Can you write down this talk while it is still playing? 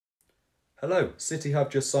Hello, City have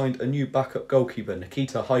just signed a new backup goalkeeper,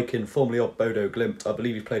 Nikita Haikin, formerly of Bodo Glimt. I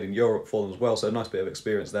believe he played in Europe for them as well, so a nice bit of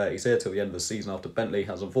experience there. He's here till the end of the season after Bentley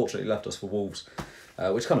has unfortunately left us for Wolves,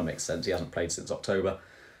 which kind of makes sense. He hasn't played since October.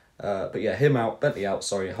 But yeah, him out, Bentley out,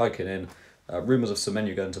 sorry, Haikin in. Rumours of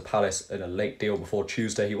Semenyo going to Palace in a late deal before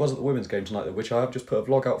Tuesday. He was at the women's game tonight, though, which I have just put a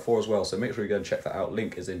vlog out for as well, so make sure you go and check that out.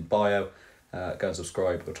 Link is in bio. Go and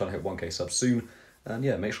subscribe. We're trying to hit 1k subs soon. And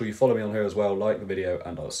yeah, make sure you follow me on here as well, like the video,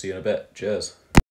 and I'll see you in a bit. Cheers.